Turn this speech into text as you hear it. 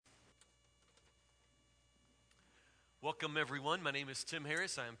Welcome, everyone. My name is Tim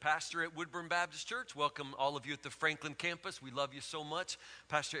Harris. I am pastor at Woodburn Baptist Church. Welcome all of you at the Franklin campus. We love you so much.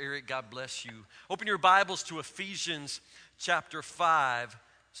 Pastor Eric, God bless you. Open your Bibles to Ephesians chapter 5,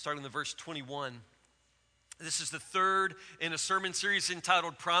 starting with verse 21. This is the third in a sermon series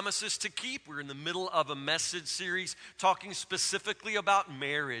entitled Promises to Keep. We're in the middle of a message series talking specifically about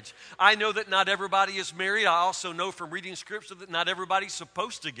marriage. I know that not everybody is married. I also know from reading scripture that not everybody's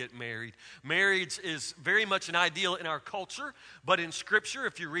supposed to get married. Marriage is very much an ideal in our culture, but in scripture,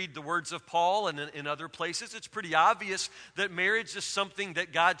 if you read the words of Paul and in other places, it's pretty obvious that marriage is something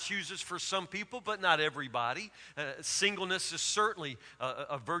that God chooses for some people, but not everybody. Singleness is certainly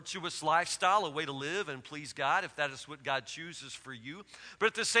a virtuous lifestyle, a way to live and please God, if that is what God chooses for you. But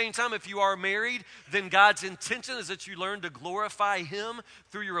at the same time, if you are married, then God's intention is that you learn to glorify Him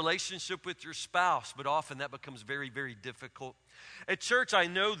through your relationship with your spouse. But often that becomes very, very difficult. At church, I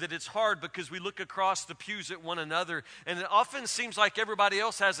know that it's hard because we look across the pews at one another, and it often seems like everybody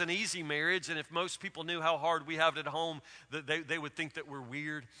else has an easy marriage, and if most people knew how hard we have it at home, they would think that we're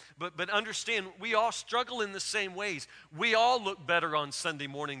weird. But understand, we all struggle in the same ways. We all look better on Sunday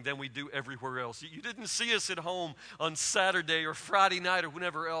morning than we do everywhere else. You didn't see us at home on Saturday or Friday night or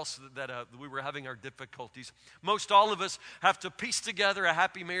whenever else that we were having our difficulties. Most all of us have to piece together a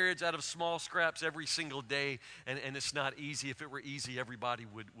happy marriage out of small scraps every single day, and it's not easy. If it were easy, everybody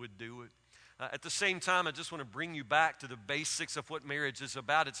would do it. At the same time, I just want to bring you back to the basics of what marriage is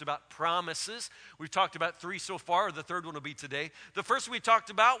about. It's about promises. We've talked about 3 so far. The third one will be today. The first we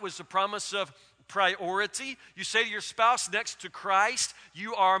talked about was the promise of priority. You say to your spouse, next to Christ,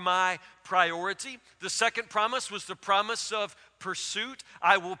 you are my priority. The second promise was the promise of pursuit.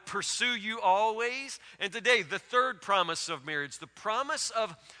 I will pursue you always. And today, the third promise of marriage, the promise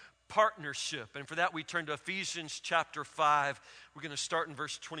of partnership. And for that, we turn to Ephesians chapter 5. We're going to start in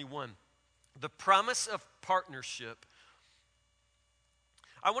verse 21. The promise of partnership.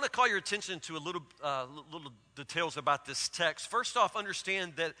 I want to call your attention to a little details about this text. First off,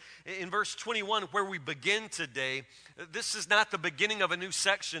 understand that in verse 21, where we begin today, this is not the beginning of a new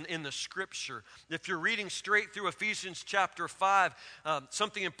section in the Scripture. If you're reading straight through Ephesians chapter 5,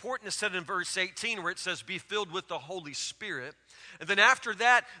 something important is said in verse 18 where it says, be filled with the Holy Spirit. And then after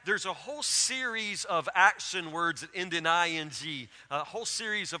that, there's a whole series of action words that end in ing, a whole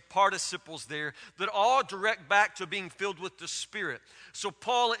series of participles there that all direct back to being filled with the Spirit. So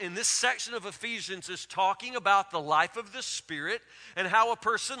Paul, in this section of Ephesians, is talking about the life of the Spirit and how a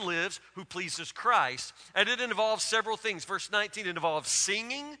person lives who pleases Christ. And it involves several things. Verse 19, it involves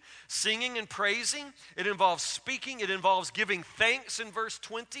singing and praising. It involves speaking. It involves giving thanks in verse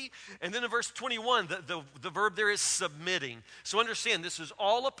 20. And then in verse 21, the verb there is submitting. So understand, this is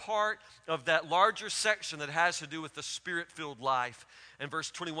all a part of that larger section that has to do with the Spirit-filled life. And verse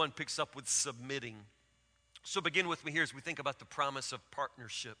 21 picks up with submitting. So begin with me here as we think about the promise of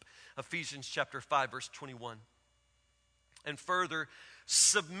partnership. Ephesians chapter 5, verse 21. And further,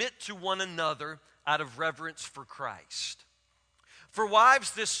 submit to one another out of reverence for Christ. For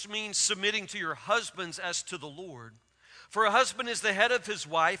wives, this means submitting to your husbands as to the Lord. For a husband is the head of his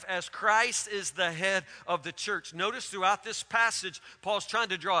wife, as Christ is the head of the church. Notice throughout this passage, Paul's trying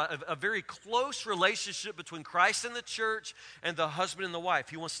to draw a very close relationship between Christ and the church and the husband and the wife.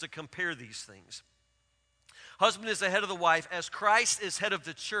 He wants to compare these things. Husband is the head of the wife, as Christ is head of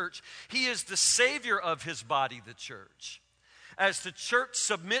the church. He is the Savior of his body, the church. As the church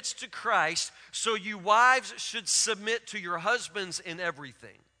submits to Christ, so you wives should submit to your husbands in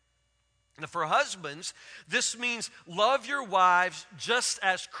everything. Now for husbands, this means love your wives just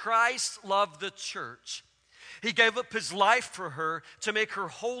as Christ loved the church. He gave up his life for her to make her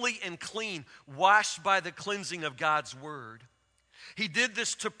holy and clean, washed by the cleansing of God's word. He did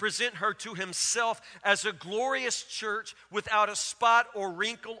this to present her to himself as a glorious church without a spot or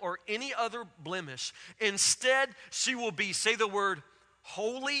wrinkle or any other blemish. Instead, she will be, say the word,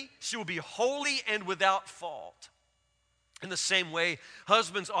 holy. She will be holy and without fault. In the same way,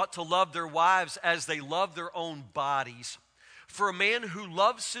 husbands ought to love their wives as they love their own bodies. For a man who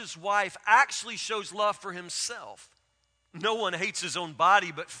loves his wife actually shows love for himself. No one hates his own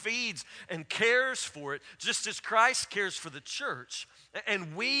body, but feeds and cares for it, just as Christ cares for the church.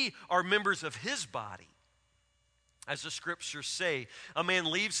 And we are members of his body. As the scriptures say, a man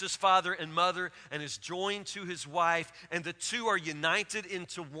leaves his father and mother and is joined to his wife, and the two are united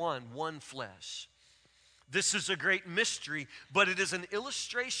into one flesh. This is a great mystery, but it is an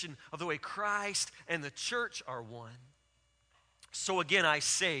illustration of the way Christ and the church are one. So again, I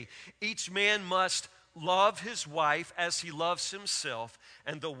say, each man must love his wife as he loves himself,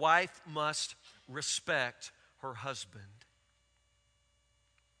 and the wife must respect her husband.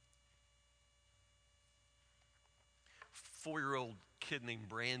 4-year-old kid named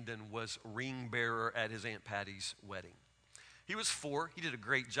Brandon was ring bearer at his Aunt Patty's wedding. He was 4. He did a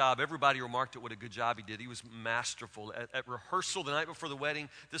great job. Everybody remarked at what a good job he did. He was masterful. At rehearsal the night before the wedding,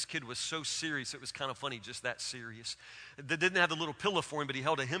 this kid was so serious, it was kind of funny, just that serious. They didn't have the little pillow for him, but he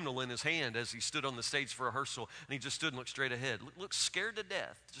held a hymnal in his hand as he stood on the stage for rehearsal, and he just stood and looked straight ahead. Looked scared to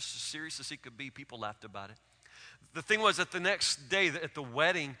death, just as serious as he could be. People laughed about it. The thing was that the next day at the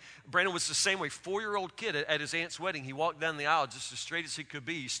wedding, Brandon was the same way. 4-year-old kid at his aunt's wedding. He walked down the aisle just as straight as he could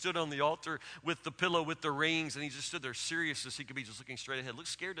be. He stood on the altar with the pillow, with the rings, and he just stood there serious as he could be, just looking straight ahead. Looked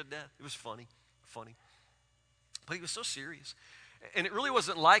scared to death. It was funny. But he was so serious. And it really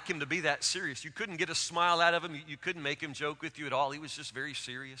wasn't like him to be that serious. You couldn't get a smile out of him. You couldn't make him joke with you at all. He was just very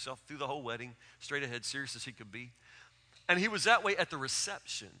serious all through the whole wedding, straight ahead, serious as he could be. And he was that way at the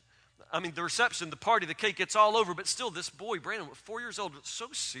reception. I mean, the reception, the party, the cake, it's all over. But still, this boy, Brandon, 4 years old, was so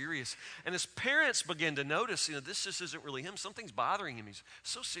serious. And his parents began to notice, this just isn't really him. Something's bothering him. He's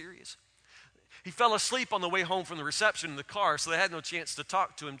so serious. He fell asleep on the way home from the reception in the car, so they had no chance to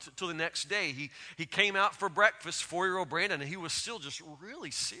talk to him till the next day. He came out for breakfast, 4-year-old Brandon, and he was still just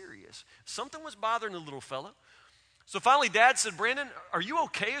really serious. Something was bothering the little fella. So finally, Dad said, Brandon, are you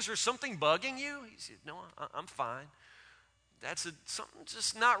okay? Is there something bugging you? He said, no, I'm fine. Dad said, something's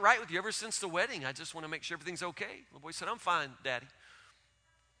just not right with you ever since the wedding. I just want to make sure everything's okay. The boy said, I'm fine, Daddy.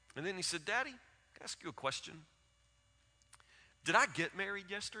 And then he said, Daddy, can I ask you a question? Did I get married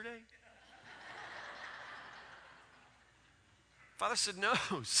yesterday? Father said, no,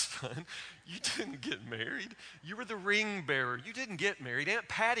 son, you didn't get married. You were the ring bearer. You didn't get married. Aunt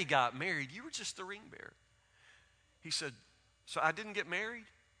Patty got married. You were just the ring bearer. He said, so I didn't get married?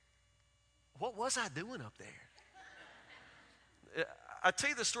 What was I doing up there? I tell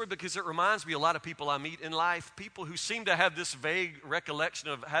you this story because it reminds me of a lot of people I meet in life, people who seem to have this vague recollection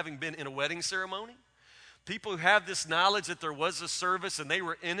of having been in a wedding ceremony. People who have this knowledge that there was a service and they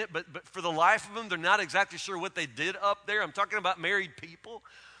were in it, but for the life of them, they're not exactly sure what they did up there. I'm talking about married people.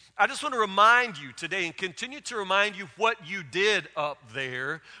 I just want to remind you today and continue to remind you what you did up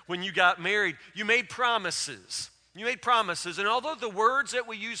there when you got married. You made promises. You made promises, and although the words that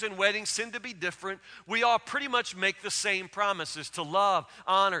we use in weddings tend to be different, we all pretty much make the same promises: to love,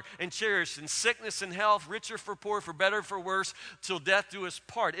 honor, and cherish, in sickness and health, richer for poor, for better, for worse, till death do us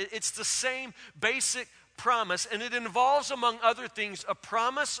part. It's the same basic promise, and it involves, among other things, a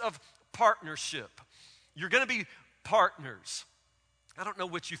promise of partnership. You're going to be partners. I don't know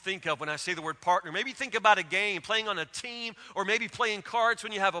what you think of when I say the word partner. Maybe think about a game, playing on a team, or maybe playing cards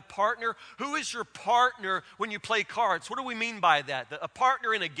when you have a partner. Who is your partner when you play cards? What do we mean by that? A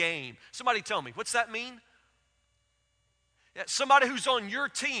partner in a game. Somebody tell me, what's that mean? Yeah, somebody who's on your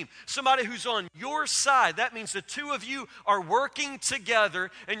team, somebody who's on your side. That means the two of you are working together,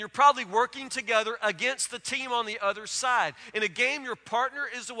 and you're probably working together against the team on the other side. In a game, your partner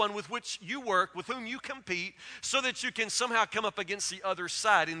is the one with which you work, with whom you compete, so that you can somehow come up against the other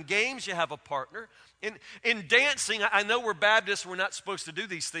side. In games, you have a partner. In dancing, I know we're Baptists, we're not supposed to do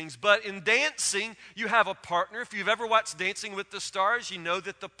these things, but in dancing, you have a partner. If you've ever watched Dancing with the Stars, you know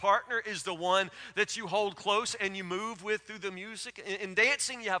that the partner is the one that you hold close and you move with through the music. In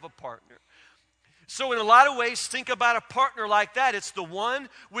dancing, you have a partner. So in a lot of ways, think about a partner like that. It's the one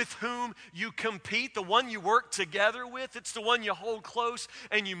with whom you compete, the one you work together with. It's the one you hold close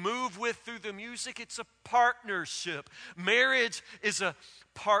and you move with through the music. It's a partnership. Marriage is a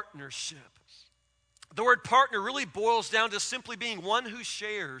partnership. The word partner really boils down to simply being one who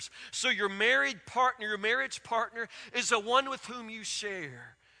shares. So your married partner, your marriage partner, is the one with whom you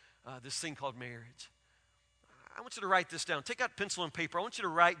share this thing called marriage. I want you to write this down. Take out pencil and paper. I want you to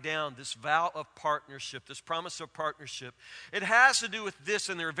write down this vow of partnership, this promise of partnership. It has to do with this,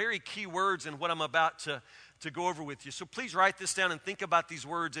 and there are very key words in what I'm about to go over with you. So please write this down and think about these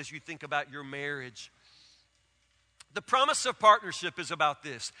words as you think about your marriage. The promise of partnership is about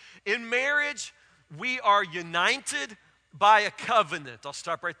this. In marriage, we are united by a covenant. I'll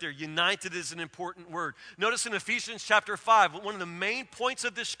stop right there. United is an important word. Notice in Ephesians chapter 5, one of the main points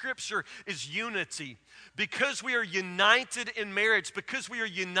of this scripture is unity. Because we are united in marriage, because we are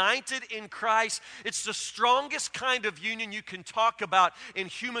united in Christ, it's the strongest kind of union you can talk about in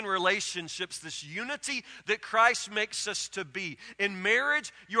human relationships, this unity that Christ makes us to be. In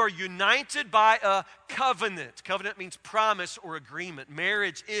marriage, you are united by a covenant. Covenant means promise or agreement.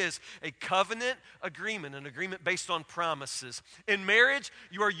 Marriage is a covenant agreement, an agreement based on promises. In marriage,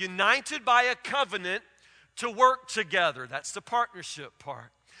 you are united by a covenant to work together. That's the partnership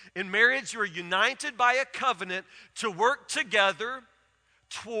part. In marriage, you are united by a covenant to work together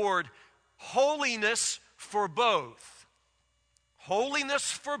toward holiness for both. Holiness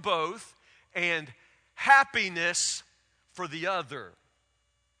for both and happiness for the other.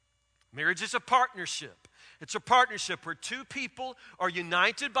 Marriage is a partnership. It's a partnership where two people are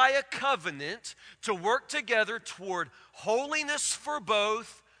united by a covenant to work together toward holiness for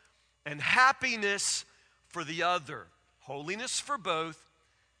both and happiness for the other. Holiness for both,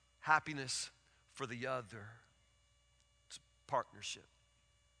 happiness for the other. It's a partnership.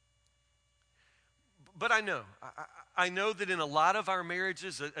 But I know that in a lot of our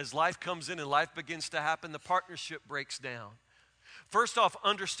marriages, as life comes in and life begins to happen, the partnership breaks down. First off,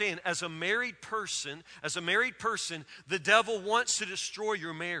 understand, as a married person, the devil wants to destroy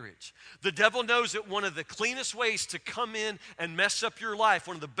your marriage. The devil knows that one of the cleanest ways to come in and mess up your life,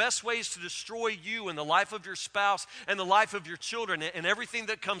 one of the best ways to destroy you and the life of your spouse and the life of your children and everything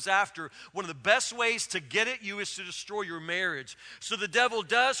that comes after, one of the best ways to get at you is to destroy your marriage. So the devil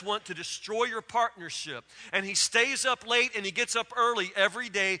does want to destroy your partnership. And he stays up late and he gets up early every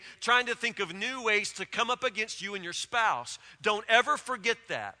day trying to think of new ways to come up against you and your spouse. Don't ever forget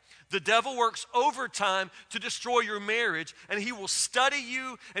that. The devil works overtime to destroy your marriage, and he will study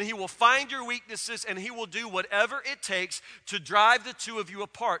you, and he will find your weaknesses, and he will do whatever it takes to drive the two of you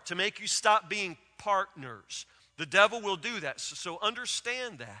apart, to make you stop being partners. The devil will do that, so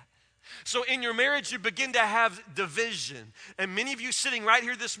understand that. So in your marriage, you begin to have division. And many of you sitting right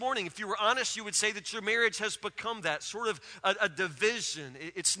here this morning, if you were honest, you would say that your marriage has become that, sort of a division.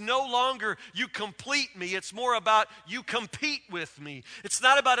 It's no longer you complete me. It's more about you compete with me. It's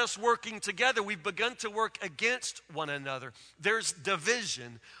not about us working together. We've begun to work against one another. There's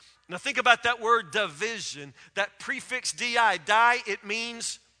division. Now think about that word division, that prefix di. Di, it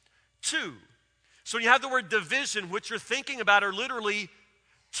means two. So when you have the word division, what you're thinking about are literally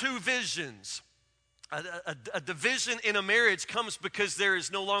two visions. A division in a marriage comes because there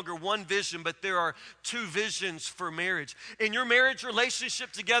is no longer one vision, but there are two visions for marriage. In your marriage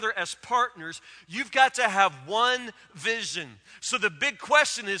relationship together as partners, you've got to have one vision. So the big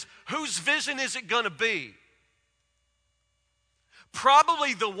question is, whose vision is it going to be?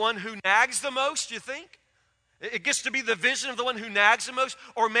 Probably the one who nags the most, you think? It gets to be the vision of the one who nags the most,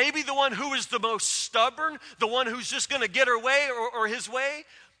 or maybe the one who is the most stubborn, the one who's just going to get her way or his way.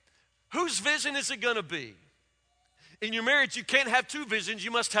 Whose vision is it going to be? In your marriage, you can't have two visions.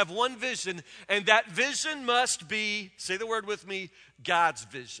 You must have one vision, and that vision must be, say the word with me, God's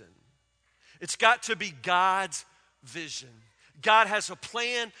vision. It's got to be God's vision. God has a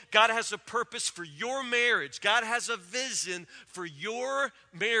plan. God has a purpose for your marriage. God has a vision for your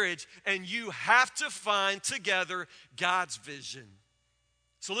marriage, and you have to find together God's vision.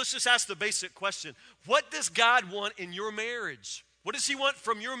 So let's just ask the basic question. What does God want in your marriage? What does he want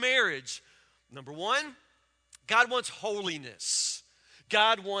from your marriage? Number one, God wants holiness.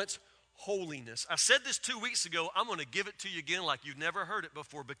 God wants holiness. I said this 2 weeks ago. I'm going to give it to you again like you've never heard it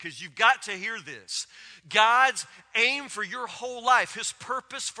before, because you've got to hear this. God's aim for your whole life, his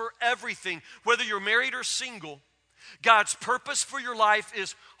purpose for everything, whether you're married or single, God's purpose for your life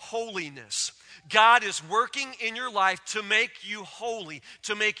is holiness. God is working in your life to make you holy,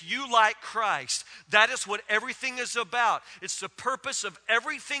 to make you like Christ. That is what everything is about. It's the purpose of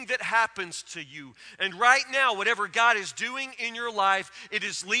everything that happens to you. And right now, whatever God is doing in your life, it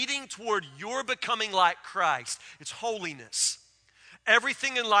is leading toward your becoming like Christ. It's holiness.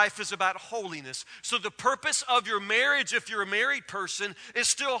 Everything in life is about holiness. So the purpose of your marriage, if you're a married person, is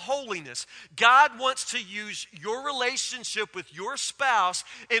still holiness. God wants to use your relationship with your spouse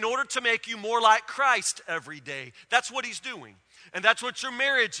in order to make you more like Christ every day. That's what he's doing. And that's what your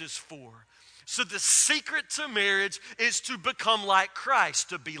marriage is for. So the secret to marriage is to become like Christ,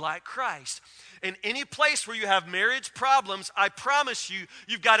 to be like Christ. In any place where you have marriage problems, I promise you,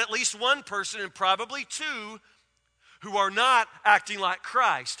 you've got at least one person and probably two who are not acting like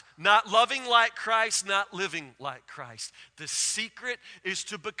Christ, not loving like Christ, not living like Christ. The secret is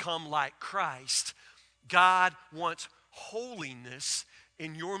to become like Christ. God wants holiness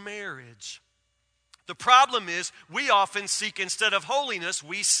in your marriage. The problem is we often seek, instead of holiness,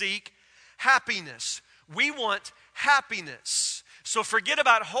 we seek happiness. We want happiness. So forget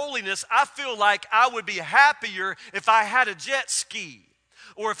about holiness. I feel like I would be happier if I had a jet ski,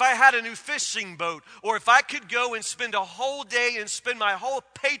 or if I had a new fishing boat, or if I could go and spend a whole day and spend my whole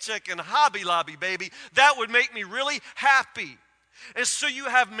paycheck in Hobby Lobby, baby. That would make me really happy. And so you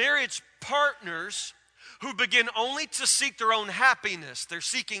have marriage partners who begin only to seek their own happiness. They're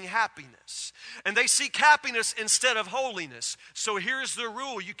seeking happiness. And they seek happiness instead of holiness. So here's the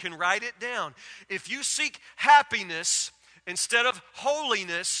rule. You can write it down. If you seek happiness instead of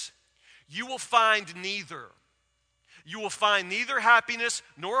holiness, you will find neither. You will find neither happiness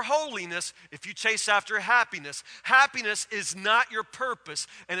nor holiness if you chase after happiness. Happiness is not your purpose,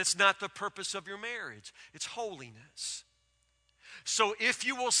 and it's not the purpose of your marriage. It's holiness. So if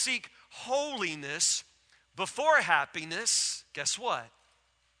you will seek holiness before happiness, guess what?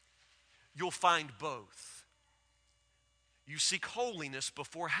 You'll find both. You seek holiness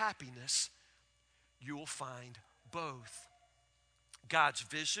before happiness, you will find both. God's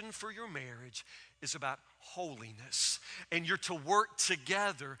vision for your marriage is about holiness. And you're to work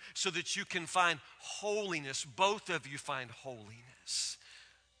together so that you can find holiness. Both of you find holiness.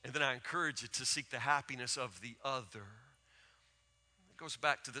 And then I encourage you to seek the happiness of the other. It goes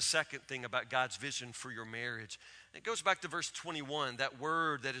back to the second thing about God's vision for your marriage. It goes back to verse 21, that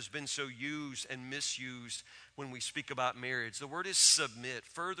word that has been so used and misused when we speak about marriage. The word is submit.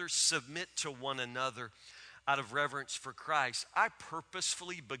 Further, submit to one another out of reverence for Christ. I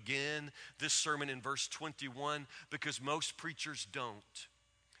purposefully begin this sermon in verse 21 because most preachers don't.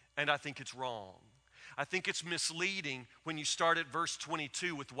 And I think it's wrong. I think it's misleading when you start at verse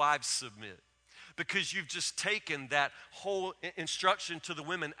 22 with wives submit, because you've just taken that whole instruction to the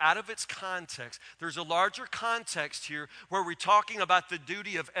women out of its context. There's a larger context here where we're talking about the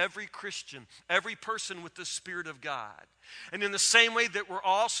duty of every Christian, every person with the Spirit of God. And in the same way that we're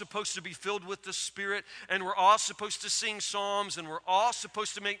all supposed to be filled with the Spirit, and we're all supposed to sing psalms, and we're all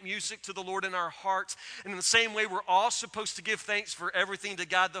supposed to make music to the Lord in our hearts, and in the same way we're all supposed to give thanks for everything to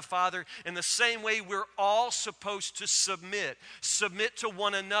God the Father, in the same way we're all supposed to submit to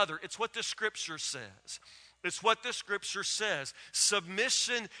one another. It's what the Scripture says. It's what the Scripture says.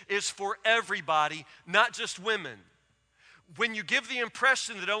 Submission is for everybody, not just women. When you give the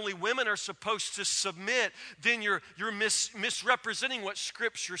impression that only women are supposed to submit, then you're misrepresenting what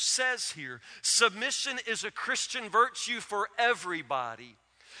Scripture says here. Submission is a Christian virtue for everybody.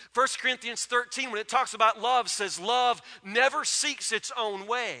 1 Corinthians 13, when it talks about love, says love never seeks its own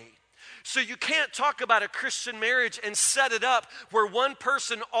way. So you can't talk about a Christian marriage and set it up where one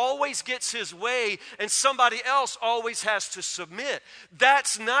person always gets his way and somebody else always has to submit.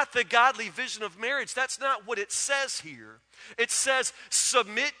 That's not the godly vision of marriage. That's not what it says here. It says,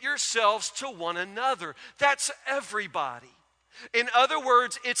 submit yourselves to one another. That's everybody. In other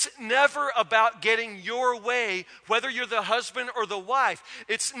words, it's never about getting your way, whether you're the husband or the wife.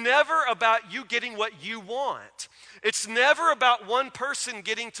 It's never about you getting what you want. It's never about one person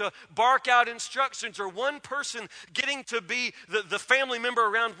getting to bark out instructions or one person getting to be the family member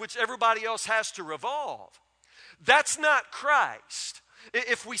around which everybody else has to revolve. That's not Christ.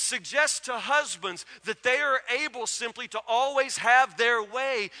 If we suggest to husbands that they are able simply to always have their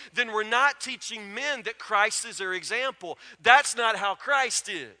way, then we're not teaching men that Christ is their example. That's not how Christ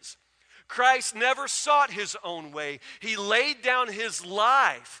is. Christ never sought his own way. He laid down his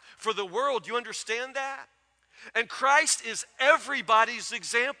life for the world. You understand that? And Christ is everybody's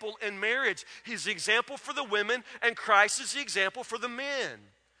example in marriage. He's the example for the women, and Christ is the example for the men.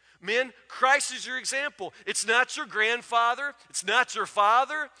 Men, Christ is your example. It's not your grandfather. It's not your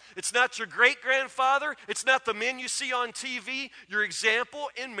father. It's not your great-grandfather. It's not the men you see on TV. Your example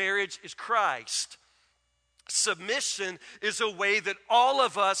in marriage is Christ. Submission is a way that all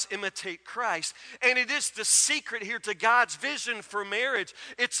of us imitate Christ. And it is the secret here to God's vision for marriage.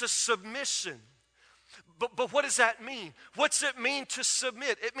 It's a submission. But what does that mean? What's it mean to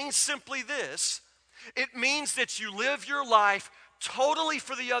submit? It means simply this. It means that you live your life totally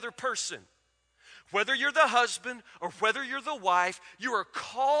for the other person. Whether you're the husband or whether you're the wife, you are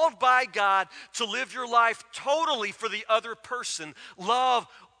called by God to live your life totally for the other person. Love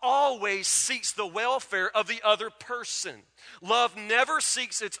always seeks the welfare of the other person. Love never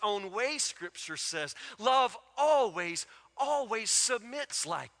seeks its own way, Scripture says. Love always submits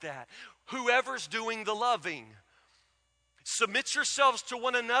like that. Whoever's doing the loving. Submit yourselves to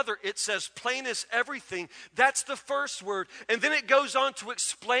one another. It says plain as everything. That's the first word. And then it goes on to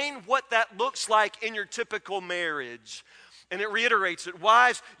explain what that looks like in your typical marriage. And it reiterates it.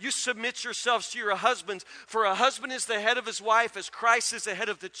 Wives, you submit yourselves to your husbands, for a husband is the head of his wife as Christ is the head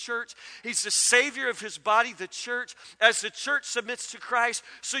of the church. He's the Savior of his body, the church. As the church submits to Christ,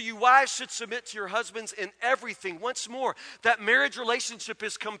 so you wives should submit to your husbands in everything. Once more, that marriage relationship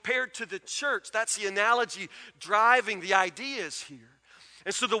is compared to the church. That's the analogy driving the ideas here.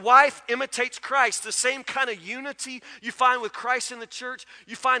 And so the wife imitates Christ. The same kind of unity you find with Christ in the church,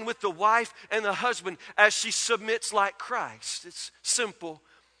 you find with the wife and the husband as she submits like Christ. It's simple.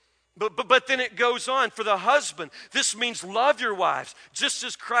 But then it goes on. For the husband, this means love your wives, just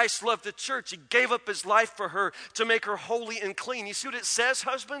as Christ loved the church. He gave up his life for her to make her holy and clean. You see what it says,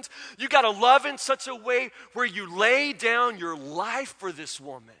 husbands? You got to love in such a way where you lay down your life for this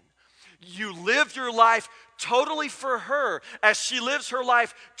woman. You live your life totally for her as she lives her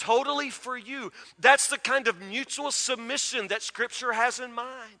life totally for you. That's the kind of mutual submission that Scripture has in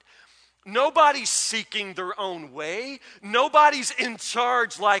mind. Nobody's seeking their own way. Nobody's in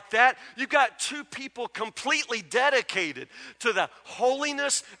charge like that. You've got two people completely dedicated to the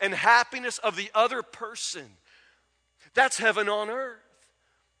holiness and happiness of the other person. That's heaven on earth.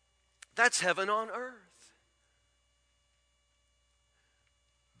 That's heaven on earth.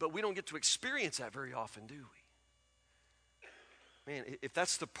 But we don't get to experience that very often, do we? Man, if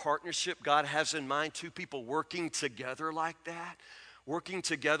that's the partnership God has in mind, two people working together like that, working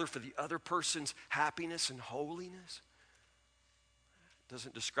together for the other person's happiness and holiness,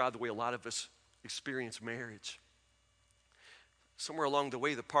 doesn't describe the way a lot of us experience marriage. Somewhere along the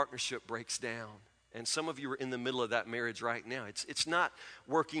way, the partnership breaks down. And some of you are in the middle of that marriage right now. It's not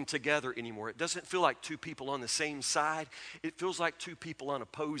working together anymore. It doesn't feel like two people on the same side. It feels like two people on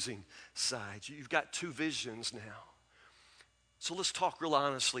opposing sides. You've got two visions now. So let's talk real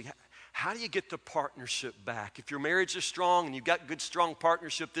honestly. How do you get the partnership back? If your marriage is strong and you've got good, strong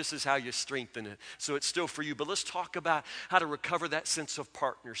partnership, this is how you strengthen it. So it's still for you. But let's talk about how to recover that sense of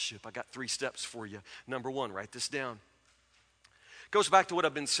partnership. I got 3 steps for you. Number 1, write this down. Goes back to what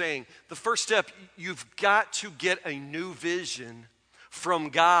I've been saying. The first step, you've got to get a new vision from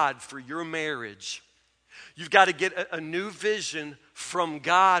God for your marriage. You've got to get a new vision from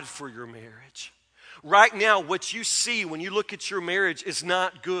God for your marriage. Right now, what you see when you look at your marriage is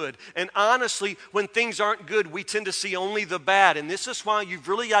not good. And honestly, when things aren't good, we tend to see only the bad. And this is why you've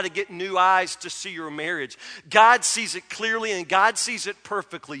really got to get new eyes to see your marriage. God sees it clearly and God sees it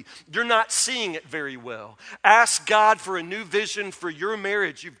perfectly. You're not seeing it very well. Ask God for a new vision for your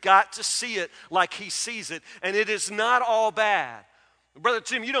marriage. You've got to see it like He sees it. And it is not all bad. Brother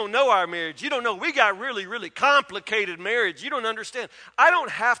Tim, you don't know our marriage. You don't know. We got really, really complicated marriage. You don't understand. I don't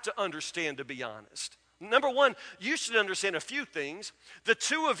have to understand, to be honest. Number 1, you should understand a few things. The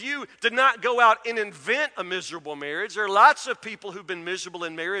two of you did not go out and invent a miserable marriage. There are lots of people who've been miserable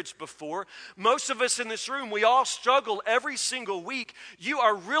in marriage before. Most of us in this room, we all struggle every single week. You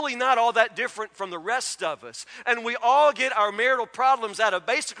are really not all that different from the rest of us. And we all get our marital problems out of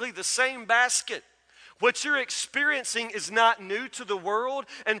basically the same basket. What you're experiencing is not new to the world,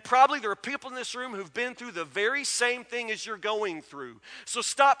 and probably there are people in this room who've been through the very same thing as you're going through. So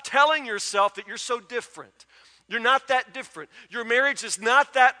stop telling yourself that you're so different. You're not that different. Your marriage is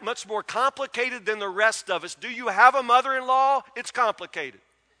not that much more complicated than the rest of us. Do you have a mother-in-law? It's complicated.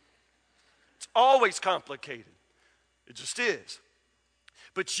 It's always complicated. It just is.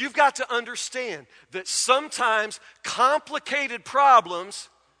 But you've got to understand that sometimes complicated problems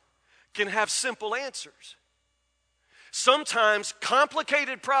can have simple answers. Sometimes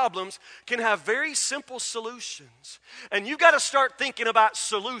complicated problems can have very simple solutions. And you've got to start thinking about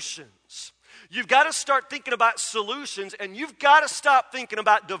solutions. You've got to start thinking about solutions, and you've got to stop thinking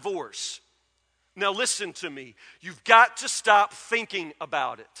about divorce. Now listen to me. You've got to stop thinking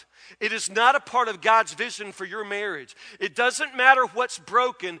about it. It is not a part of God's vision for your marriage. It doesn't matter what's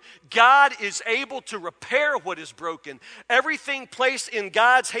broken. God is able to repair what is broken. Everything placed in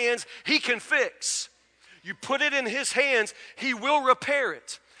God's hands, He can fix. You put it in His hands, He will repair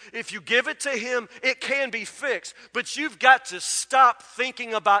it. If you give it to Him, it can be fixed. But you've got to stop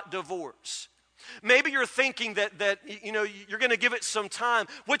thinking about divorce. Maybe you're thinking that you're going to give it some time.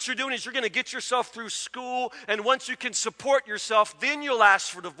 What you're doing is you're going to get yourself through school, and once you can support yourself, then you'll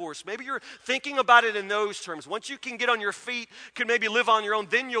ask for divorce. Maybe you're thinking about it in those terms. Once you can get on your feet, can maybe live on your own,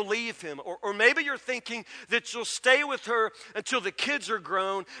 then you'll leave him. Or maybe you're thinking that you'll stay with her until the kids are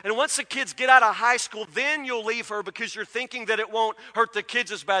grown, and once the kids get out of high school, then you'll leave her because you're thinking that it won't hurt the kids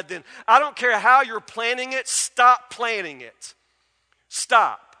as bad then. I don't care how you're planning it, stop planning it.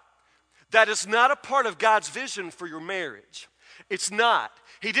 Stop. That is not a part of God's vision for your marriage. It's not.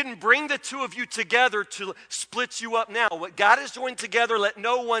 He didn't bring the two of you together to split you up now. What God has joined together, let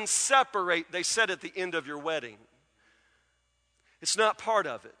no one separate, they said at the end of your wedding. It's not part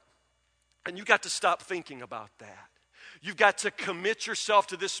of it. And you've got to stop thinking about that. You've got to commit yourself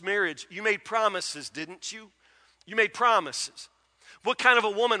to this marriage. You made promises, didn't you? You made promises. What kind of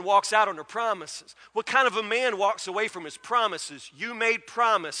a woman walks out on her promises? What kind of a man walks away from his promises? You made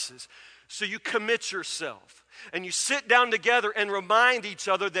promises. So you commit yourself and you sit down together and remind each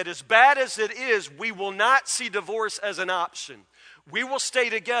other that as bad as it is, we will not see divorce as an option. We will stay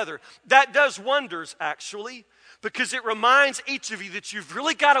together. That does wonders, actually, because it reminds each of you that you've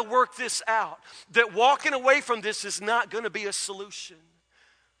really got to work this out, that walking away from this is not going to be a solution.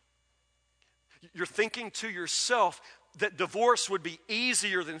 You're thinking to yourself that divorce would be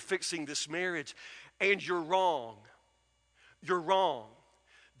easier than fixing this marriage, and you're wrong. You're wrong.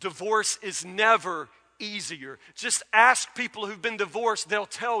 Divorce is never easier. Just ask people who've been divorced, they'll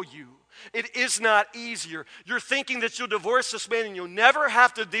tell you. It is not easier. You're thinking that you'll divorce this man and you'll never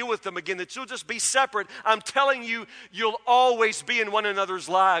have to deal with them again, that you'll just be separate. I'm telling you, you'll always be in one another's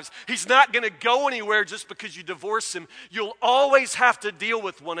lives. He's not going to go anywhere just because you divorce him. You'll always have to deal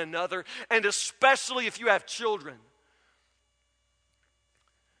with one another, and especially if you have children.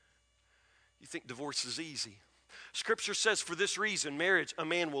 You think divorce is easy. Scripture says, for this reason, marriage, a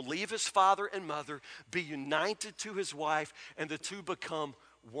man will leave his father and mother, be united to his wife, and the two become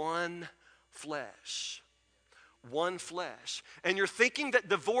one flesh. One flesh. And you're thinking that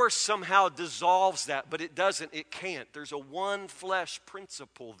divorce somehow dissolves that, but it doesn't. It can't. There's a one flesh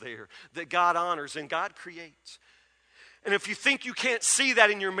principle there that God honors and God creates. And if you think you can't see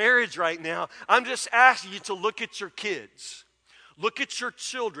that in your marriage right now, I'm just asking you to look at your kids. Look at your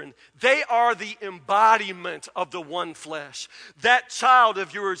children. They are the embodiment of the one flesh. That child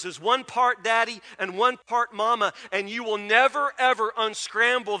of yours is one part daddy and one part mama, and you will never, ever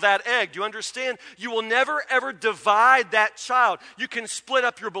unscramble that egg. Do you understand? You will never, ever divide that child. You can split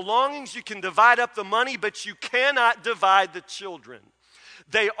up your belongings, you can divide up the money, but you cannot divide the children.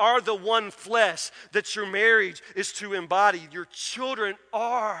 They are the one flesh that your marriage is to embody. Your children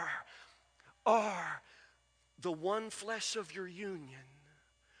are the one flesh of your union.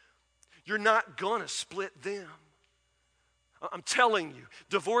 You're not going to split them. I'm telling you,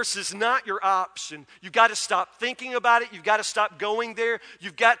 divorce is not your option. You've got to stop thinking about it. You've got to stop going there.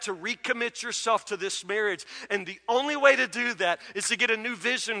 You've got to recommit yourself to this marriage. And the only way to do that is to get a new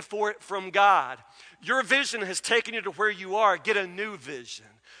vision for it from God. Your vision has taken you to where you are. Get a new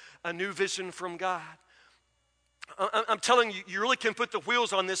vision from God. I'm telling you, you really can put the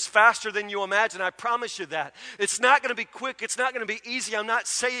wheels on this faster than you imagine. I promise you that. It's not going to be quick. It's not going to be easy. I'm not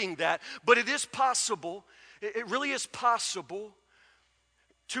saying that. But it is possible. It really is possible.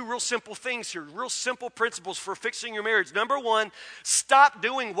 Two real simple things here. Real simple principles for fixing your marriage. Number one, stop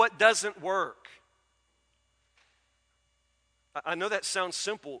doing what doesn't work. I know that sounds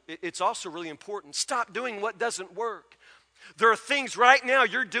simple. It's also really important. Stop doing what doesn't work. There are things right now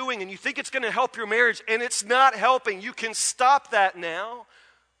you're doing and you think it's going to help your marriage and it's not helping. You can stop that now.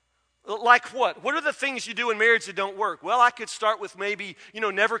 Like what? What are the things you do in marriage that don't work? Well, I could start with maybe,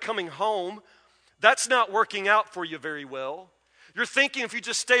 never coming home. That's not working out for you very well. You're thinking if you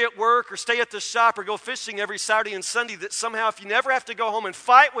just stay at work or stay at the shop or go fishing every Saturday and Sunday that somehow if you never have to go home and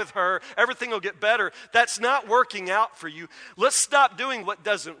fight with her, everything will get better. That's not working out for you. Let's stop doing what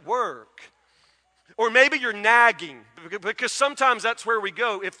doesn't work. Or maybe you're nagging, because sometimes that's where we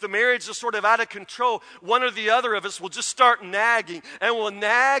go. If the marriage is sort of out of control, one or the other of us will just start nagging, and we'll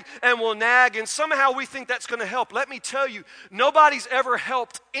nag, and somehow we think that's going to help. Let me tell you, nobody's ever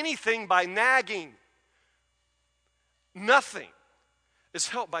helped anything by nagging. Nothing is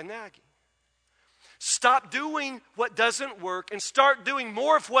helped by nagging. Stop doing what doesn't work and start doing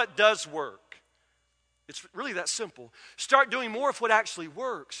more of what does work. It's really that simple. Start doing more of what actually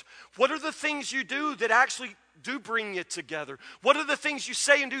works. What are the things you do that actually do bring you together? What are the things you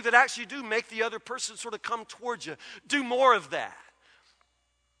say and do that actually do make the other person sort of come towards you? Do more of that.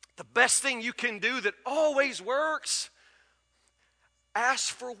 The best thing you can do that always works,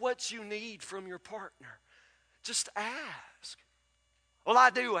 ask for what you need from your partner. Just ask. Well,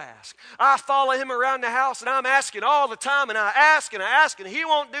 I do ask. I follow him around the house and I'm asking all the time and I ask and he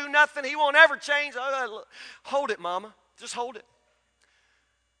won't do nothing. He won't ever change. Hold it, mama. Just hold it.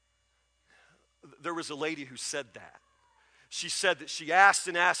 There was a lady who said that. She said that she asked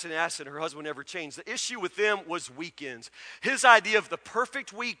and asked and asked and her husband never changed. The issue with them was weekends. His idea of the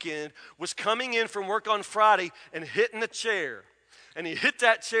perfect weekend was coming in from work on Friday and hitting the chair. And he hit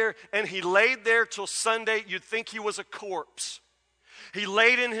that chair and he laid there till Sunday. You'd think he was a corpse. He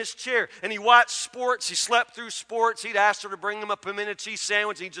laid in his chair and he watched sports. He slept through sports. He'd asked her to bring him a pimento cheese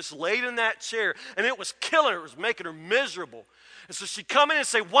sandwich. And he just laid in that chair and it was killing her. It was making her miserable. And so she'd come in and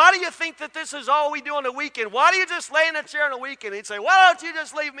say, why do you think that this is all we do on the weekend? Why do you just lay in the chair on the weekend? And he'd say, why don't you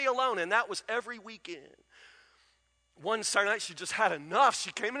just leave me alone? And that was every weekend. One Saturday night, she just had enough.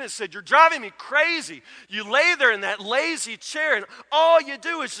 She came in and said, you're driving me crazy. You lay there in that lazy chair, and all you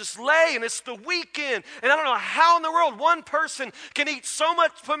do is just lay, and it's the weekend. And I don't know how in the world one person can eat so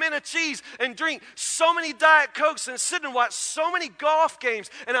much pimento cheese and drink so many Diet Cokes and sit and watch so many golf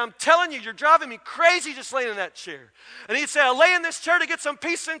games. And I'm telling you, you're driving me crazy just laying in that chair. And he'd say, I lay in this chair to get some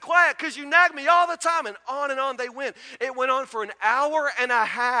peace and quiet because you nag me all the time. And on they went. It went on for an hour and a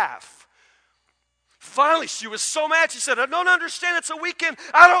half. Finally, she was so mad. She said, I don't understand. It's a weekend.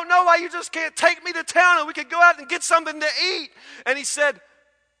 I don't know why you just can't take me to town and we could go out and get something to eat. And he said,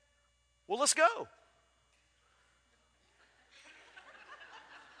 well, let's go.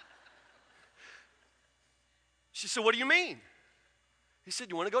 She said, what do you mean? He said,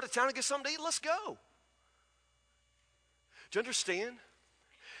 you want to go to town and get something to eat? Let's go. Do you understand?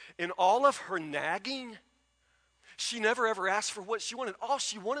 In all of her nagging, she never ever asked for what she wanted. All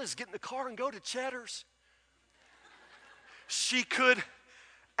she wanted is get in the car and go to Cheddar's. She could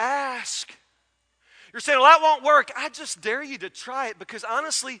ask. You're saying, well, that won't work. I just dare you to try it because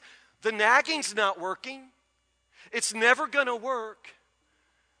honestly, the nagging's not working. It's never going to work.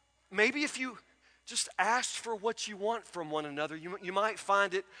 Maybe if you just ask for what you want from one another, you might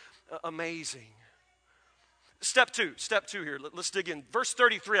find it amazing. Step two here. Let's dig in. Verse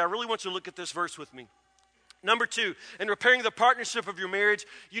 33, I really want you to look at this verse with me. Number 2, in repairing the partnership of your marriage,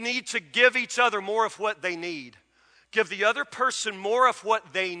 you need to give each other more of what they need. Give the other person more of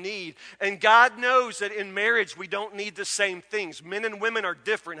what they need. And God knows that in marriage we don't need the same things. Men and women are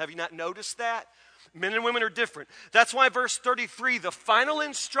different. Have you not noticed that? Men and women are different. That's why verse 33, the final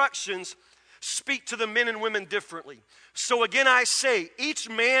instructions speak to the men and women differently. So again I say, each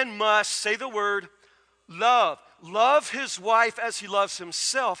man must, say the word, love. Love his wife as he loves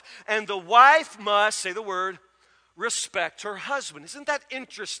himself. And the wife must, say the word, respect her husband. Isn't that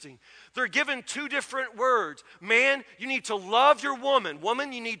interesting? They're given 2 different words. Man, you need to love your woman.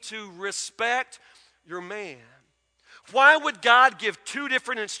 Woman, you need to respect your man. Why would God give 2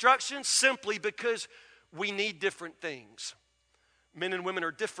 different instructions? Simply because we need different things. Men and women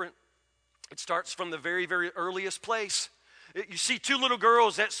are different. It starts from the very, very earliest place. You see 2 little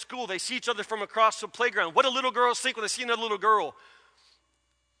girls at school. They see each other from across the playground. What do little girls think when they see another little girl?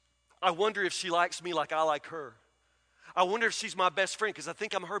 I wonder if she likes me like I like her. I wonder if she's my best friend because I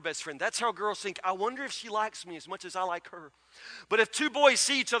think I'm her best friend. That's how girls think. I wonder if she likes me as much as I like her. But if 2 boys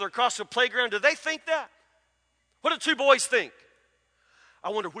see each other across the playground, do they think that? What do 2 boys think? I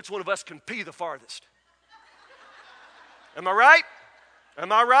wonder which one of us can pee the farthest. Am I right?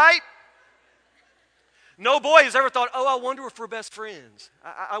 Am I right? No boy has ever thought, oh, I wonder if we're best friends.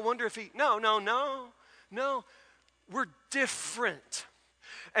 I wonder if he, no. We're different.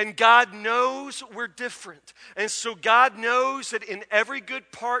 And God knows we're different. And so God knows that in every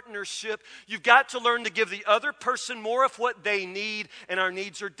good partnership, you've got to learn to give the other person more of what they need, and our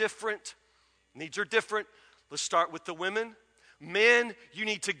needs are different. Needs are different. Let's start with the women. Men, you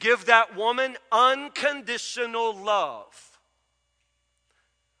need to give that woman unconditional love.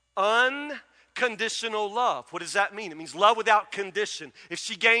 Unconditional love. What does that mean? It means love without condition. If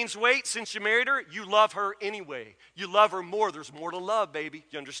she gains weight since you married her, you love her anyway. You love her more. There's more to love, baby.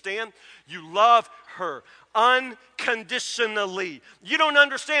 You understand? You love her unconditionally. You don't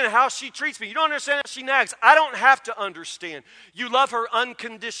understand how she treats me. You don't understand how she nags. I don't have to understand. You love her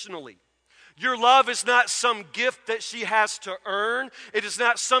unconditionally. Your love is not some gift that she has to earn. It is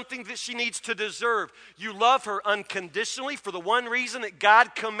not something that she needs to deserve. You love her unconditionally for the one reason that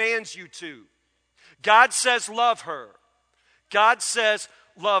God commands you to. God says love her. God says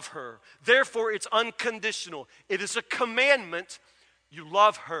love her. Therefore, it's unconditional. It is a commandment. You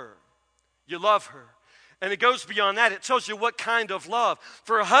love her. You love her. And it goes beyond that. It tells you what kind of love.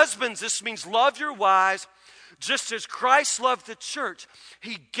 For husbands, this means love your wives just as Christ loved the church.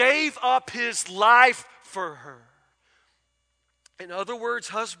 He gave up his life for her. In other words,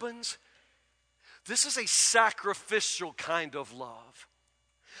 husbands, this is a sacrificial kind of love.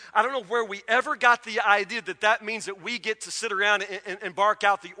 I don't know where we ever got the idea that that means that we get to sit around and bark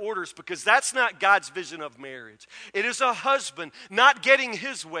out the orders, because that's not God's vision of marriage. It is a husband not getting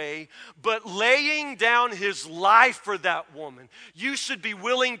his way, but laying down his life for that woman. You should be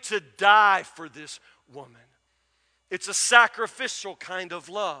willing to die for this woman. It's a sacrificial kind of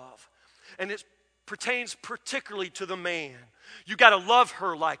love, and it pertains particularly to the man. You got to love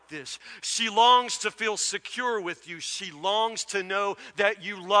her like this. She longs to feel secure with you. She longs to know that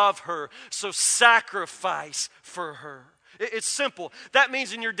you love her. So sacrifice for her. It's simple. That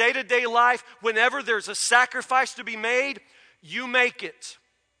means in your day-to-day life, whenever there's a sacrifice to be made, you make it.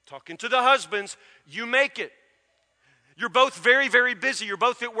 Talking to the husbands, you make it. You're both very, very busy. You're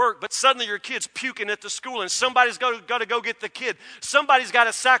both at work, but suddenly your kid's puking at the school and somebody's got to go get the kid. Somebody's got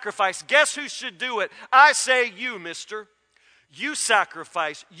to sacrifice. Guess who should do it? I say you, mister. You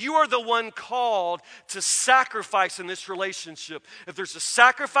sacrifice. You are the one called to sacrifice in this relationship. If there's a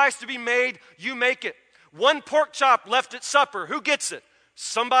sacrifice to be made, you make it. One pork chop left at supper. Who gets it?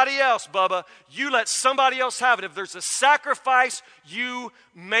 Somebody else, Bubba. You let somebody else have it. If there's a sacrifice, you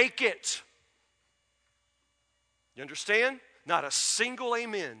make it. You understand? Not a single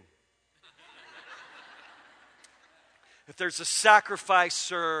amen. If there's a sacrifice,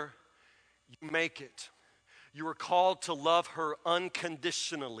 sir, you make it. You are called to love her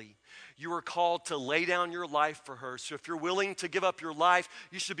unconditionally. You are called to lay down your life for her. So if you're willing to give up your life,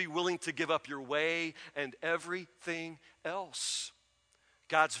 you should be willing to give up your way and everything else.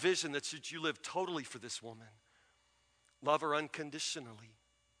 God's vision that you live totally for this woman. Love her unconditionally.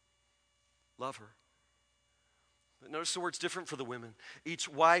 Love her. But notice the word's different for the women. Each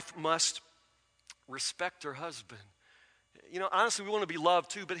wife must respect her husband. You know, honestly, we want to be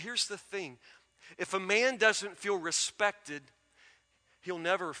loved too, but here's the thing. If a man doesn't feel respected, he'll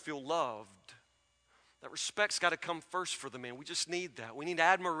never feel loved. That respect's got to come first for the man. We just need that. We need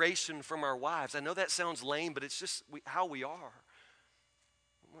admiration from our wives. I know that sounds lame, but it's just how we are.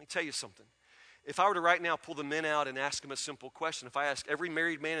 Let me tell you something. If I were to right now pull the men out and ask them a simple question, if I ask every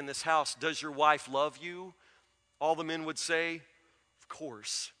married man in this house, does your wife love you? All the men would say, of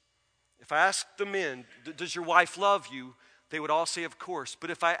course. If I ask the men, does your wife love you? They would all say, of course. But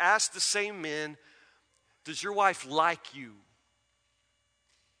if I ask the same men, does your wife like you?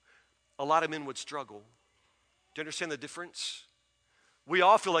 A lot of men would struggle. Do you understand the difference? We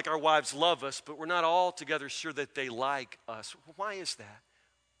all feel like our wives love us, but we're not altogether sure that they like us. Why is that?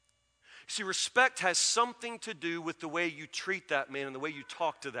 See, respect has something to do with the way you treat that man and the way you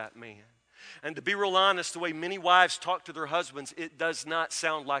talk to that man. And to be real honest, the way many wives talk to their husbands, it does not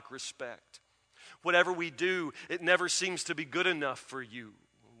sound like respect. Whatever we do, it never seems to be good enough for you.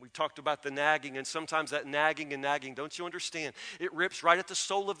 We talked about the nagging, and sometimes that nagging, don't you understand? It rips right at the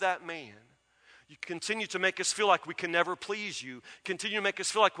soul of that man. You continue to make us feel like we can never please you. Continue to make us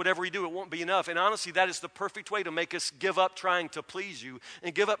feel like whatever we do, it won't be enough. And honestly, that is the perfect way to make us give up trying to please you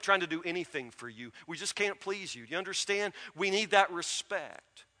and give up trying to do anything for you. We just can't please you. Do you understand? We need that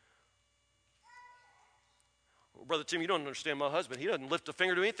respect. Well, Brother Tim, you don't understand my husband. He doesn't lift a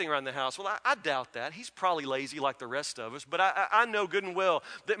finger to anything around the house. Well, I doubt that. He's probably lazy like the rest of us. But I know good and well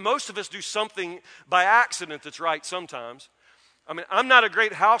that most of us do something by accident that's right sometimes. I mean, I'm not a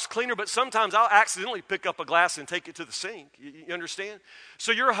great house cleaner, but sometimes I'll accidentally pick up a glass and take it to the sink. You understand?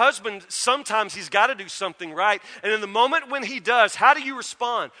 So your husband, sometimes he's got to do something right. And in the moment when he does, how do you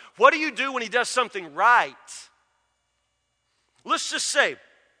respond? What do you do when he does something right? Let's just say,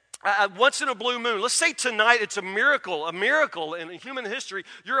 once in a blue moon, let's say tonight it's a miracle in human history.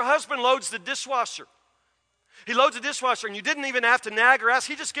 Your husband loads the dishwasher. He loads the dishwasher and you didn't even have to nag or ask.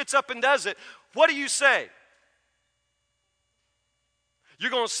 He just gets up and does it. What do you say? You're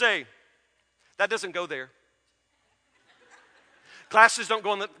going to say, that doesn't go there. Glasses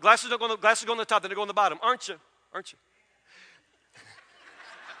go on the top, then they go on the bottom, aren't you?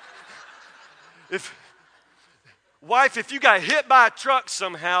 If you got hit by a truck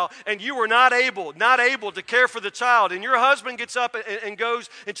somehow and you were not able to care for the child, and your husband gets up and goes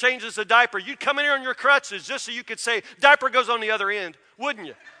and changes the diaper, you'd come in here on your crutches just so you could say, diaper goes on the other end, wouldn't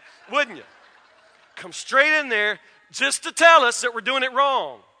you? Wouldn't you? Come straight in there just to tell us that we're doing it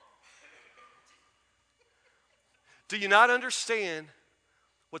wrong. Do you not understand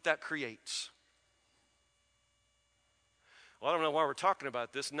what that creates? Well, I don't know why we're talking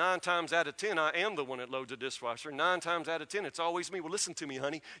about this. 9 times out of 10, I am the one that loads a dishwasher. 9 times out of 10, it's always me. Well, listen to me,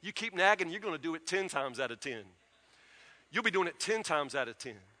 honey. You keep nagging, you're going to do it 10 times out of 10. You'll be doing it 10 times out of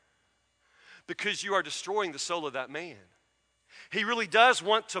 10. Because you are destroying the soul of that man. He really does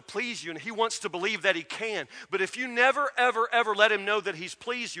want to please you, and he wants to believe that he can. But if you never, ever, ever let him know that he's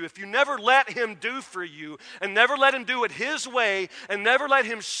pleased you, if you never let him do for you, and never let him do it his way, and never let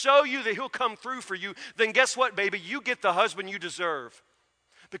him show you that he'll come through for you, then guess what, baby? You get the husband you deserve.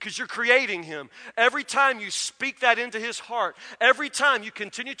 Because you're creating him. Every time you speak that into his heart, every time you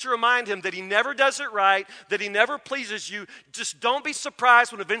continue to remind him that he never does it right, that he never pleases you, just don't be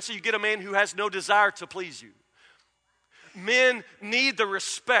surprised when eventually you get a man who has no desire to please you. Men need the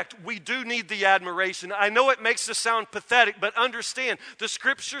respect. We do need the admiration. I know it makes us sound pathetic, but understand, the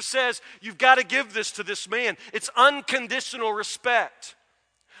scripture says you've got to give this to this man. It's unconditional respect.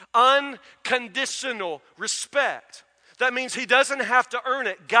 Unconditional respect. That means he doesn't have to earn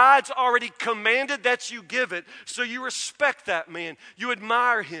it. God's already commanded that you give it, so you respect that man. You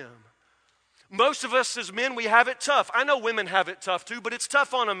admire him. Most of us as men, we have it tough. I know women have it tough too, but it's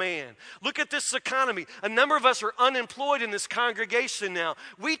tough on a man. Look at this economy. A number of us are unemployed in this congregation now.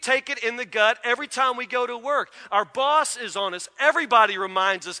 We take it in the gut every time we go to work. Our boss is on us. Everybody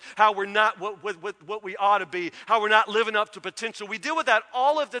reminds us how we're not what we ought to be, how we're not living up to potential. We deal with that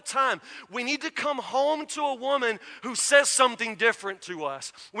all of the time. We need to come home to a woman who says something different to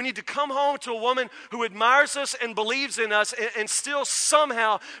us. We need to come home to a woman who admires us and believes in us and still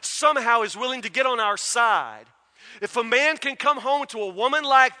somehow is willing to get on our side. If a man can come home to a woman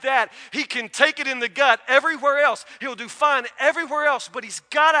like that, he can take it in the gut everywhere else. He'll do fine everywhere else, but he's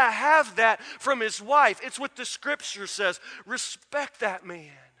got to have that from his wife. It's what the scripture says. Respect that man.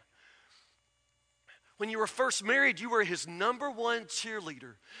 When you were first married, you were his number one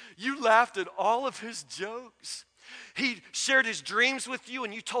cheerleader. You laughed at all of his jokes. He shared his dreams with you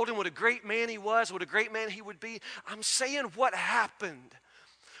and you told him what a great man he was, what a great man he would be. I'm saying what happened.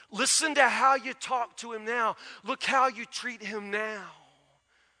 Listen to how you talk to him now. Look how you treat him now.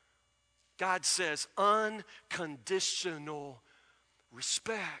 God says unconditional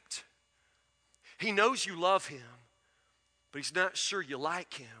respect. He knows you love him, but he's not sure you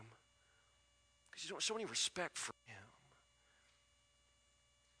like him because you don't show any respect for him.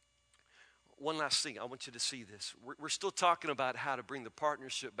 One last thing, I want you to see this. We're still talking about how to bring the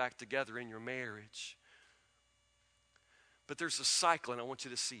partnership back together in your marriage. But there's a cycle, and I want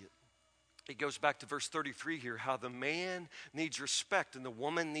you to see it. It goes back to verse 33 here, how the man needs respect and the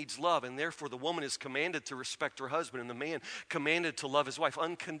woman needs love, and therefore the woman is commanded to respect her husband and the man commanded to love his wife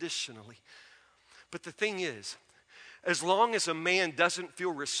unconditionally. But the thing is, as long as a man doesn't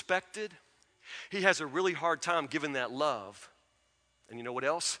feel respected, he has a really hard time giving that love. And you know what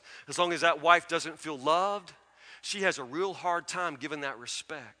else? As long as that wife doesn't feel loved, she has a real hard time giving that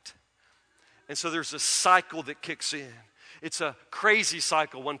respect. And so there's a cycle that kicks in. It's a crazy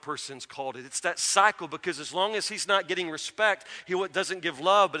cycle, one person's called it. It's that cycle because as long as he's not getting respect, he doesn't give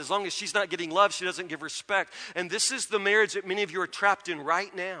love. But as long as she's not getting love, she doesn't give respect. And this is the marriage that many of you are trapped in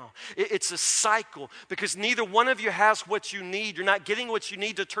right now. It's a cycle because neither one of you has what you need. You're not getting what you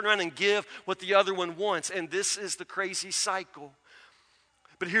need to turn around and give what the other one wants. And this is the crazy cycle.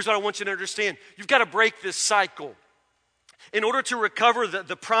 But here's what I want you to understand. You've got to break this cycle. In order to recover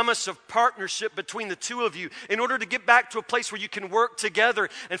the promise of partnership between the two of you, in order to get back to a place where you can work together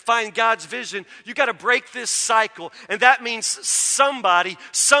and find God's vision, you've got to break this cycle. And that means somebody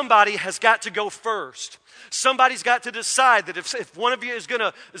has got to go first. Somebody's got to decide that if one of you is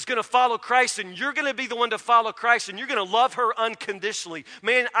gonna follow Christ and you're going to be the one to follow Christ and you're going to love her unconditionally,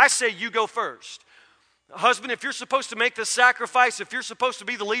 man, I say you go first. Husband, if you're supposed to make the sacrifice, if you're supposed to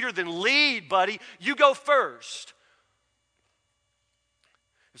be the leader, then lead, buddy. You go first.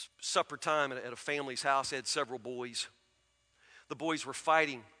 It was supper time at a family's house. They had several boys. The boys were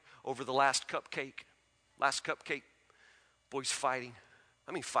fighting over the last cupcake. Last cupcake. Boys fighting.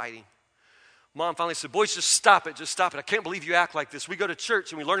 Fighting. Mom finally said, boys, just stop it. Just stop it. I can't believe you act like this. We go to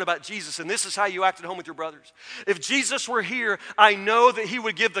church and we learn about Jesus, and this is how you act at home with your brothers. If Jesus were here, I know that he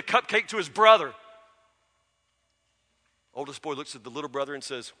would give the cupcake to his brother. Oldest boy looks at the little brother and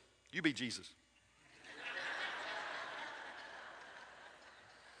says, you be Jesus.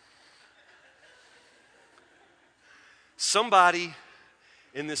 Somebody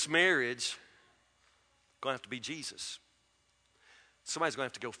in this marriage going to have to be Jesus. Somebody's going to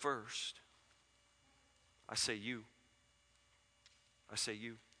have to go first. I say you. I say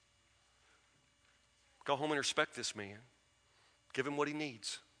you. Go home and respect this man. Give him what he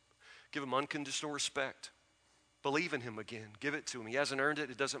needs. Give him unconditional respect. Believe in him again. Give it to him. He hasn't earned it.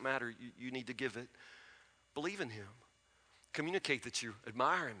 It doesn't matter. You need to give it. Believe in him. Communicate that you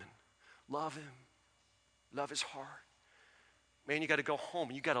admire him and love him. Love his heart. Man, you got to go home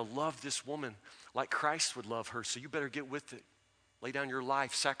and you got to love this woman like Christ would love her. So you better get with it. Lay down your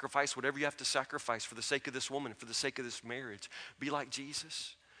life. Sacrifice whatever you have to sacrifice for the sake of this woman, for the sake of this marriage. Be like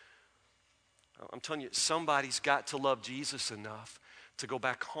Jesus. I'm telling you, somebody's got to love Jesus enough to go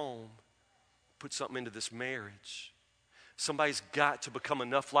back home, put something into this marriage. Somebody's got to become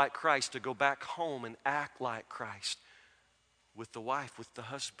enough like Christ to go back home and act like Christ with the wife, with the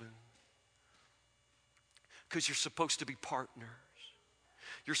husband. Because you're supposed to be partners.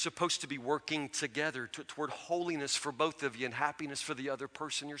 You're supposed to be working together toward holiness for both of you and happiness for the other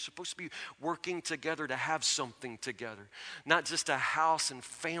person. You're supposed to be working together to have something together. Not just a house and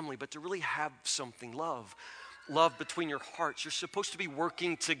family, but to really have something, love. Love between your hearts. You're supposed to be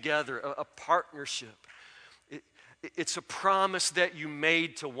working together, a partnership. It's a promise that you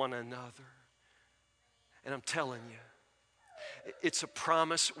made to one another. And I'm telling you, it's a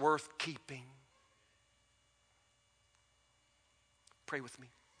promise worth keeping. Pray with me.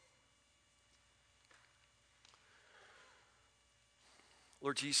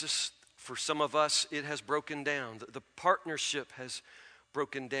 Lord Jesus, for some of us, it has broken down. The partnership has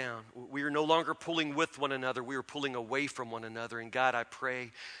broken down. We are no longer pulling with one another. We are pulling away from one another. And God, I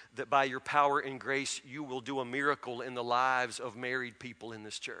pray that by your power and grace, you will do a miracle in the lives of married people in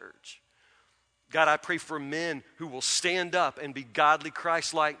this church. God, I pray for men who will stand up and be godly,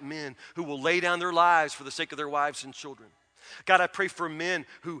 Christ-like men who will lay down their lives for the sake of their wives and children. God, I pray for men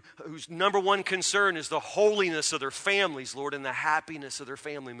whose number one concern is the holiness of their families, Lord, and the happiness of their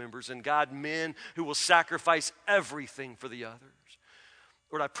family members. And God, men who will sacrifice everything for the others.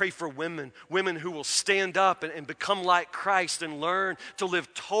 Lord, I pray for women who will stand up and become like Christ and learn to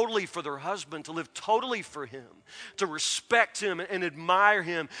live totally for their husband, to live totally for him, to respect him and admire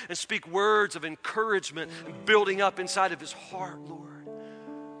him and speak words of encouragement and building up inside of his heart, Lord.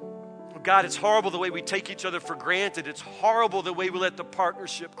 Oh God, it's horrible the way we take each other for granted. It's horrible the way we let the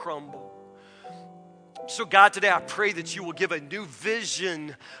partnership crumble. So God, today I pray that you will give a new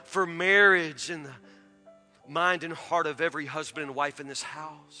vision for marriage in the mind and heart of every husband and wife in this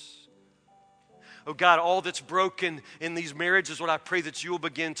house. Oh God, all that's broken in these marriages, Lord, I pray that you will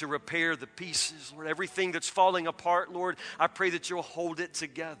begin to repair the pieces. Lord, everything that's falling apart, Lord, I pray that you'll hold it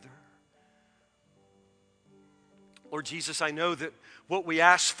together. Lord Jesus, I know that what we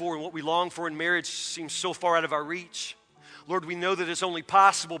ask for and what we long for in marriage seems so far out of our reach. Lord, we know that it's only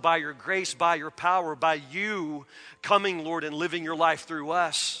possible by your grace, by your power, by you coming, Lord, and living your life through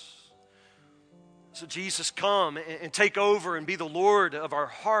us. So Jesus, come and take over and be the Lord of our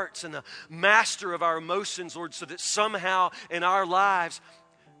hearts and the master of our emotions, Lord, so that somehow in our lives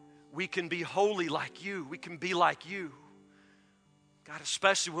we can be holy like you. We can be like you. God,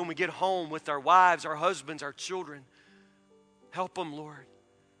 especially when we get home with our wives, our husbands, our children, help them, Lord,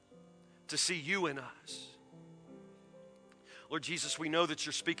 to see you in us. Lord Jesus, we know that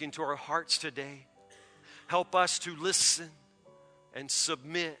you're speaking to our hearts today. Help us to listen and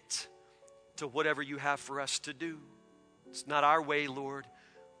submit to whatever you have for us to do. It's not our way, Lord,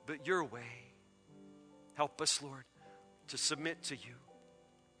 but your way. Help us, Lord, to submit to you.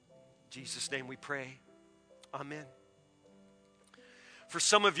 In Jesus' name we pray. Amen. For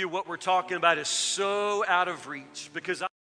some of you, what we're talking about is so out of reach because